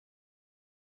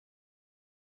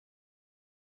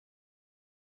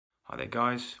Hi there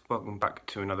guys, welcome back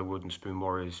to another Wooden Spoon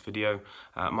Warriors video.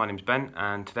 My name's Ben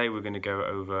and today we're going to go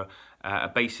over a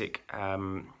basic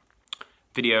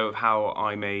video of how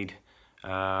I made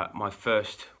my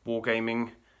first wargaming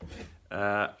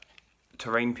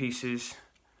terrain pieces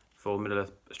for the middle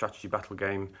of a strategy battle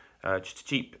game. Just a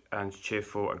cheap and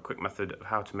cheerful and quick method of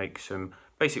how to make some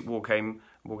basic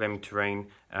wargaming terrain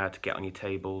to get on your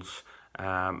tables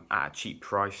at a cheap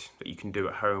price that you can do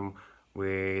at home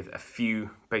with a few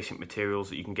basic materials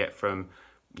that you can get from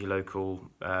your local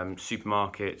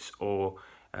supermarkets or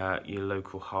your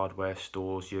local hardware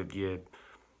stores, your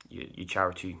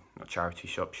charity, not charity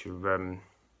shops, your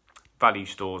value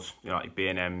stores, you know, like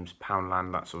B&M's,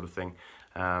 Poundland, that sort of thing.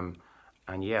 And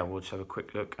yeah, we'll just have a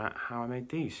quick look at how I made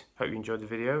these. Hope you enjoyed the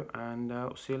video, and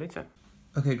I'll see you later.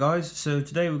 Okay guys, so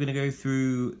today we're going to go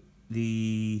through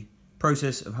the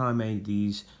process of how I made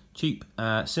these cheap,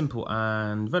 simple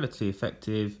and relatively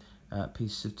effective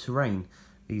pieces of terrain,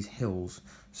 these hills.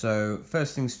 So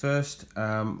first things first,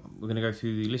 we're going to go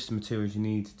through the list of materials you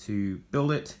need to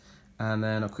build it, and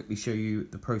then I'll quickly show you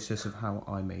the process of how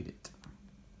I made it.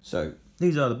 So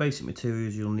these are the basic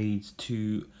materials you'll need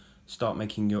to start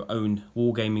making your own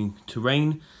wargaming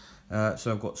terrain.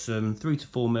 So I've got some 3 to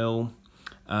 4 mil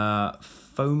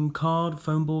foam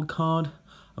board card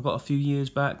I got a few years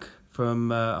back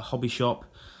from a hobby shop.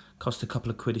 Cost a couple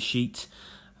of quid a sheet.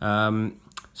 Some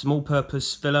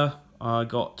all-purpose filler I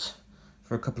got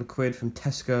for a couple of quid from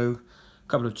Tesco. A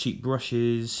couple of cheap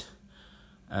brushes.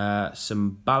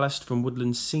 Some ballast from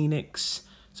Woodland Scenics.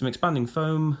 Some expanding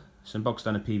foam. Some bog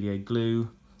standard PVA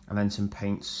glue. And then some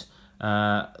paints.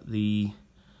 The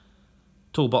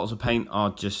tall bottles of paint are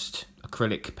just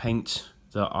acrylic paint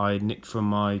that I nicked from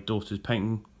my daughter's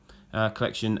painting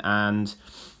collection, and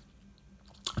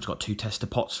I've got 2 tester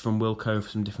pots from Wilko for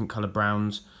some different colour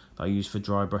browns that I use for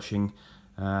dry brushing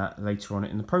later on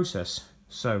in the process.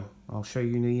 So I'll show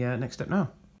you the next step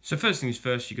now. So first things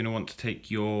first, you're going to want to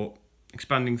take your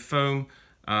expanding foam.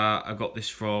 I got this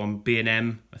from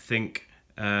B&M, I think,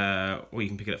 or you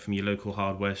can pick it up from your local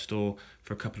hardware store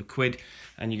for a couple of quid.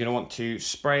 And you're going to want to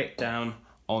spray it down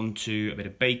onto a bit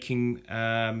of baking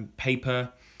paper,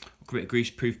 a bit of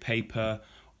greaseproof paper,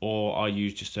 or I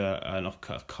use just an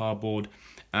offcut of cardboard.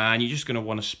 And you're just going to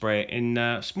want to spray it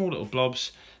in small little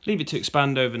blobs, leave it to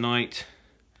expand overnight,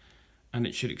 and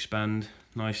it should expand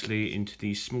nicely into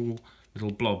these small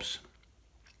little blobs.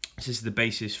 This is the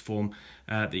basis form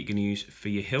that you're going to use for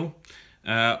your hill.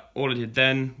 All I did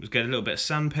then was get a little bit of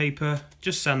sandpaper,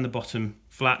 just sand the bottom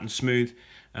flat and smooth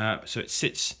so it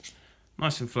sits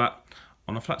nice and flat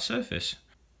on a flat surface.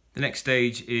 The next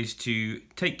stage is to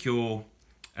take your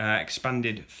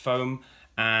expanded foam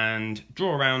and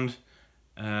draw around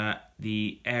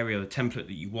the area, the template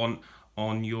that you want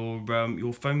on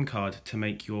your foam card to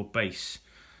make your base.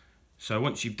 So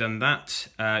once you've done that,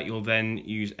 you'll then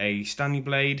use a Stanley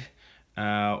blade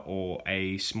or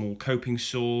a small coping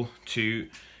saw to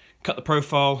cut the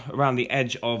profile around the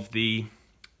edge of the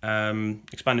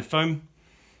expanded foam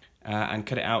and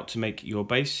cut it out to make your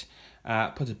base.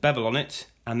 Put a bevel on it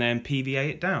and then PVA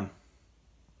it down.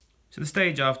 So the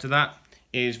stage after that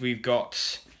is we've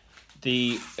got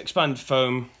the expanded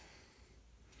foam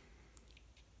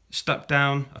stuck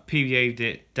down. I've PVA'd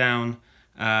it down.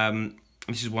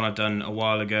 This is one I've done a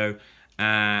while ago,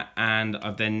 and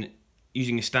I've then,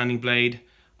 using a Stanley blade,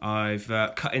 I've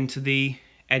cut into the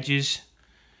edges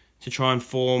to try and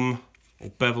form, or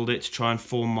beveled it to try and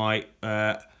form my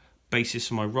basis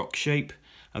for my rock shape.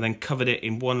 I then covered it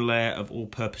in one layer of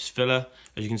all-purpose filler.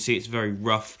 As you can see, it's very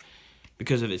rough.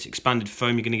 Because of its expanded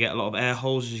foam, you're going to get a lot of air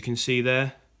holes, as you can see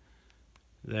there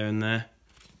and there.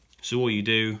 So all you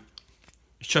do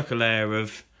is chuck a layer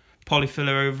of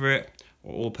polyfiller over it,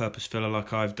 or all-purpose filler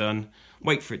like I've done.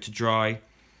 Wait for it to dry.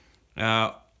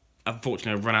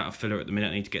 Unfortunately, I've run out of filler at the minute.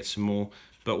 I need to get some more.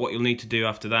 But what you'll need to do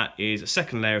after that is a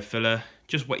second layer of filler.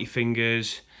 Just wet your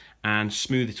fingers and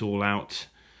smooth it all out.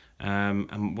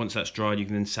 And once that's dried, you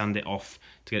can then sand it off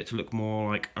to get it to look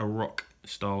more like a rock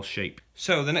style shape.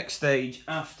 So the next stage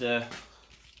after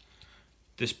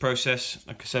this process,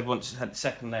 like I said, once it's had the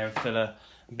second layer of filler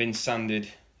and been sanded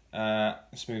and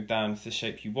smoothed down to the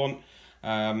shape you want,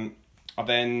 I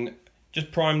then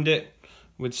just primed it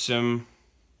with some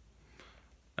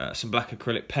black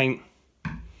acrylic paint,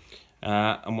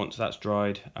 and once that's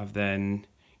dried, I've then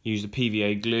used the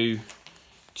PVA glue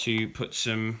to put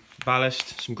some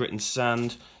ballast, some grit and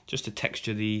sand, just to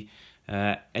texture the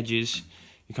edges.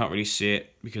 You can't really see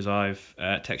it because I've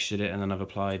textured it and then I've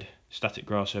applied static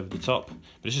grass over the top, but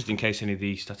it's just in case any of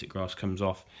the static grass comes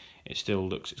off, it still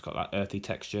looks, it's got that earthy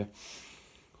texture.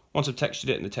 Once I've textured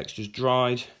it and the texture's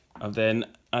dried, I've then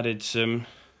added some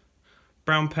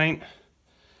brown paint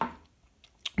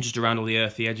just around all the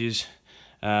earthy edges,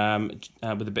 with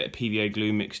a bit of PVA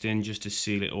glue mixed in just to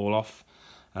seal it all off.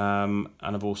 And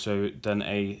I've also done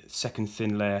a second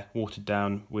thin layer watered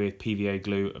down with PVA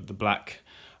glue of the black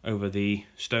over the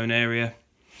stone area.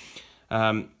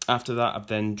 After that, I've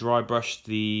then dry brushed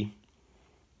the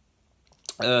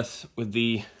earth with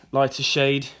the lighter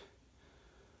shade,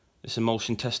 this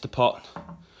emulsion tester pot,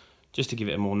 just to give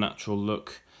it a more natural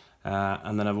look.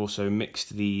 And then I've also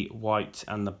mixed the white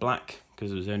and the black,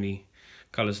 because it was only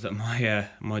colours that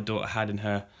my daughter had in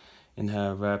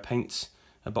her paints,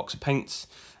 a box of paints,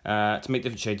 to make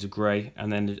different shades of grey.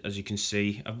 And then, as you can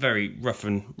see, a very rough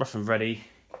and ready,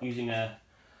 using a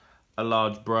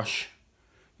large brush,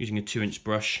 using a 2-inch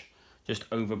brush, just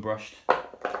over brushed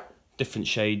different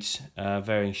shades,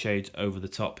 varying shades over the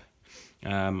top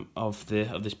of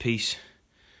this piece.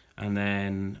 And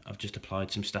then I've just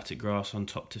applied some static grass on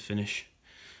top to finish.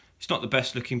 It's not the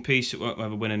best looking piece, it won't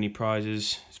ever win any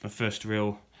prizes. It's my first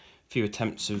real few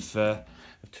attempts of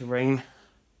terrain.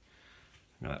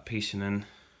 Got that piece, and then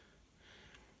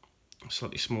a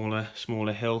slightly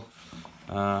smaller hill.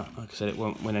 Like I said, it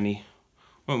won't win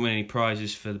any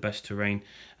prizes for the best terrain,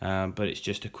 but it's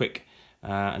just a quick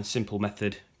and simple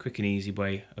method, quick and easy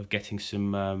way of getting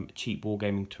some cheap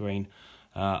wargaming terrain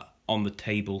on the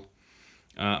table.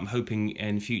 I'm hoping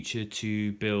in future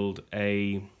to build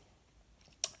a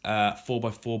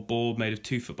 4x4 board made of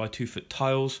 2 foot by 2 foot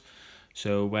tiles.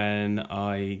 So when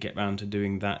I get round to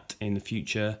doing that in the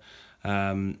future,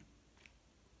 I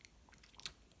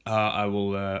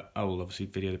will obviously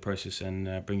video the process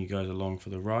and bring you guys along for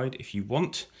the ride if you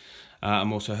want.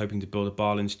 I'm also hoping to build a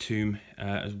Barlin's Tomb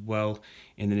as well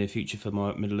in the near future for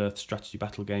my Middle-earth strategy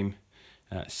battle game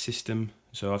system.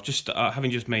 So I've just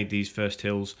having just made these first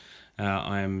hills,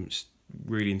 I am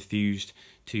really enthused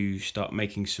to start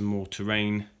making some more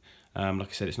terrain. Like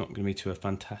I said, it's not going to be to a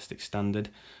fantastic standard,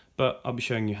 but I'll be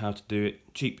showing you how to do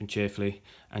it cheap and cheerfully,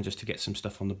 and just to get some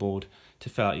stuff on the board to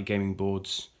fill out your gaming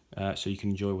boards, so you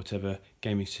can enjoy whatever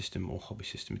gaming system or hobby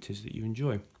system it is that you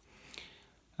enjoy.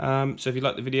 So if you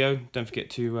like the video, don't forget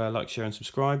to like, share and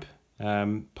subscribe.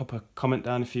 Pop a comment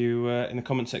down if you in the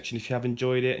comment section if you have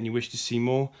enjoyed it and you wish to see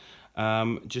more.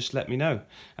 Just let me know.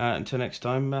 Until next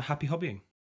time, happy hobbying.